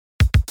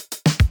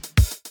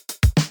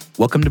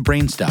Welcome to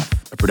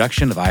BrainStuff, a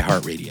production of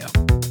iHeartRadio.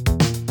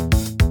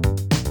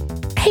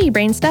 Hey,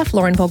 BrainStuff,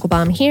 Lauren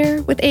Vogelbaum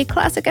here with a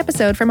classic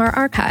episode from our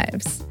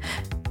archives.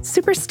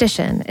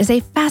 Superstition is a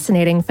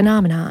fascinating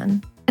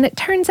phenomenon, and it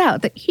turns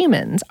out that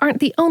humans aren't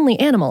the only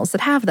animals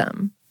that have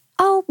them.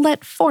 I'll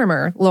let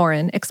former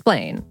Lauren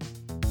explain.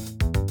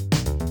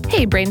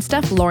 Hey,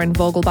 BrainStuff, Lauren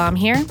Vogelbaum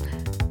here.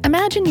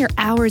 Imagine you're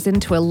hours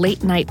into a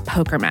late-night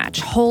poker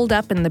match, holed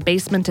up in the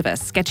basement of a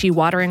sketchy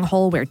watering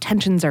hole where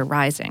tensions are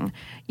rising.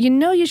 You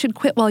know you should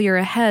quit while you're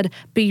ahead,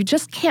 but you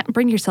just can't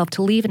bring yourself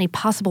to leave any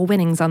possible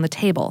winnings on the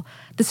table.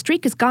 The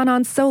streak has gone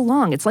on so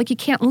long, it's like you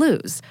can't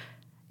lose.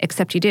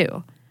 Except you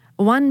do.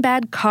 One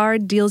bad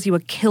card deals you a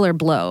killer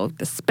blow,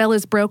 the spell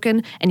is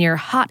broken, and your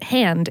hot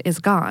hand is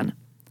gone.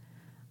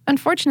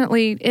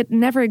 Unfortunately, it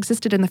never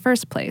existed in the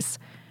first place.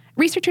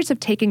 Researchers have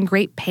taken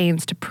great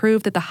pains to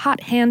prove that the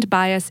hot hand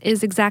bias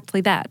is exactly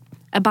that,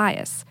 a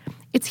bias.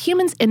 It's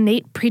humans'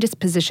 innate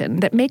predisposition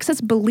that makes us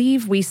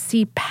believe we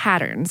see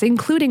patterns,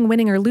 including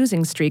winning or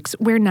losing streaks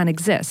where none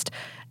exist,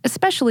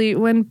 especially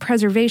when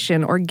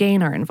preservation or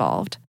gain are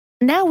involved.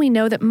 Now we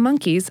know that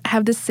monkeys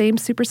have the same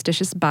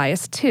superstitious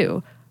bias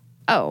too.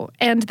 Oh,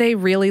 and they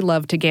really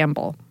love to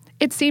gamble.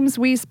 It seems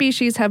we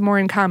species have more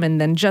in common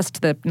than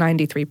just the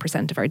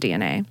 93% of our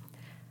DNA.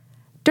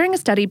 During a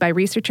study by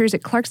researchers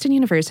at Clarkston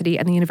University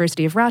and the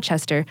University of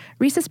Rochester,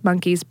 rhesus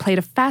monkeys played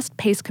a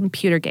fast-paced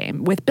computer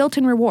game with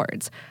built-in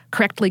rewards.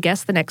 Correctly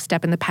guess the next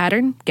step in the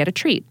pattern, get a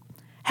treat.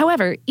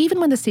 However, even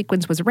when the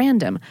sequence was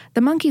random,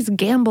 the monkeys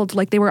gambled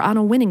like they were on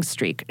a winning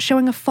streak,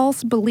 showing a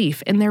false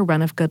belief in their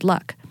run of good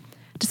luck.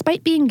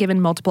 Despite being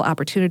given multiple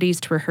opportunities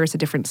to rehearse a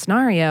different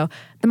scenario,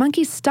 the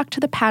monkeys stuck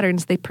to the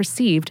patterns they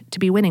perceived to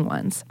be winning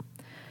ones.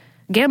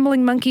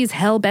 Gambling monkeys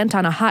hell-bent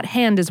on a hot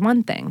hand is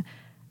one thing.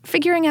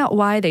 Figuring out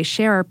why they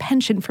share our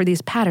penchant for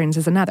these patterns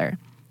is another.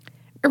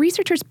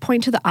 Researchers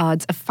point to the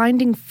odds of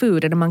finding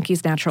food in a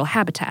monkey's natural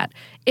habitat.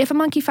 If a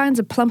monkey finds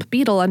a plump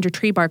beetle under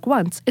tree bark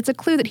once, it's a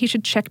clue that he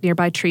should check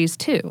nearby trees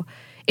too.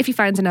 If he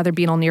finds another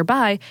beetle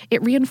nearby,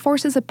 it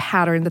reinforces a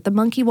pattern that the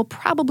monkey will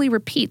probably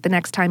repeat the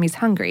next time he's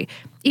hungry,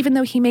 even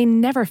though he may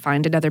never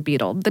find another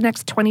beetle the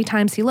next 20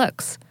 times he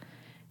looks.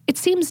 It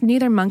seems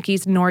neither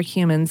monkeys nor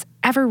humans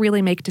ever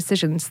really make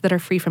decisions that are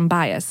free from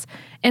bias,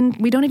 and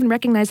we don't even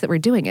recognize that we're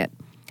doing it.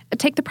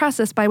 Take the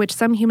process by which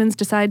some humans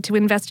decide to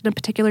invest in a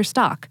particular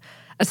stock.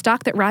 A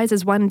stock that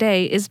rises one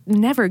day is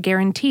never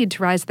guaranteed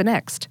to rise the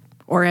next,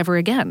 or ever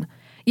again.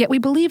 Yet we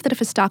believe that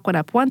if a stock went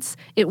up once,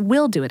 it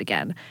will do it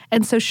again,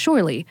 and so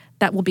surely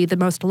that will be the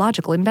most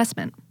logical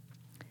investment.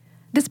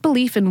 This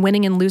belief in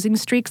winning and losing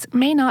streaks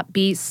may not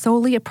be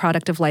solely a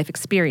product of life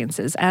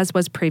experiences, as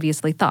was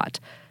previously thought.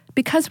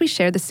 Because we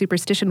share the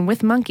superstition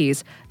with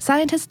monkeys,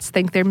 scientists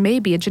think there may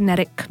be a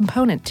genetic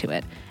component to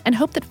it, and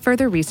hope that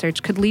further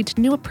research could lead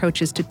to new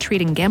approaches to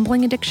treating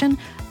gambling addiction,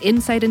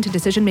 insight into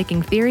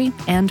decision-making theory,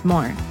 and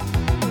more.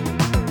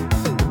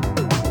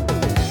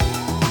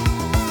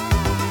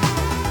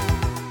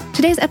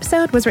 Today's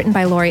episode was written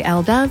by Lori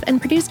L. Dove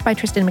and produced by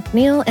Tristan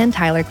McNeil and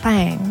Tyler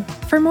Klang.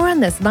 For more on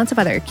this and lots of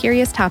other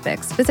curious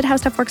topics, visit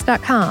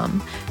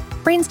howstuffworks.com.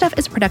 BrainStuff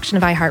is a production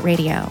of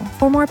iHeartRadio.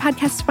 For more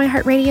podcasts from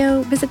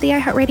iHeartRadio, visit the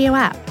iHeartRadio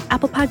app,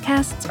 Apple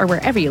Podcasts, or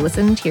wherever you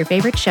listen to your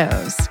favorite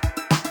shows.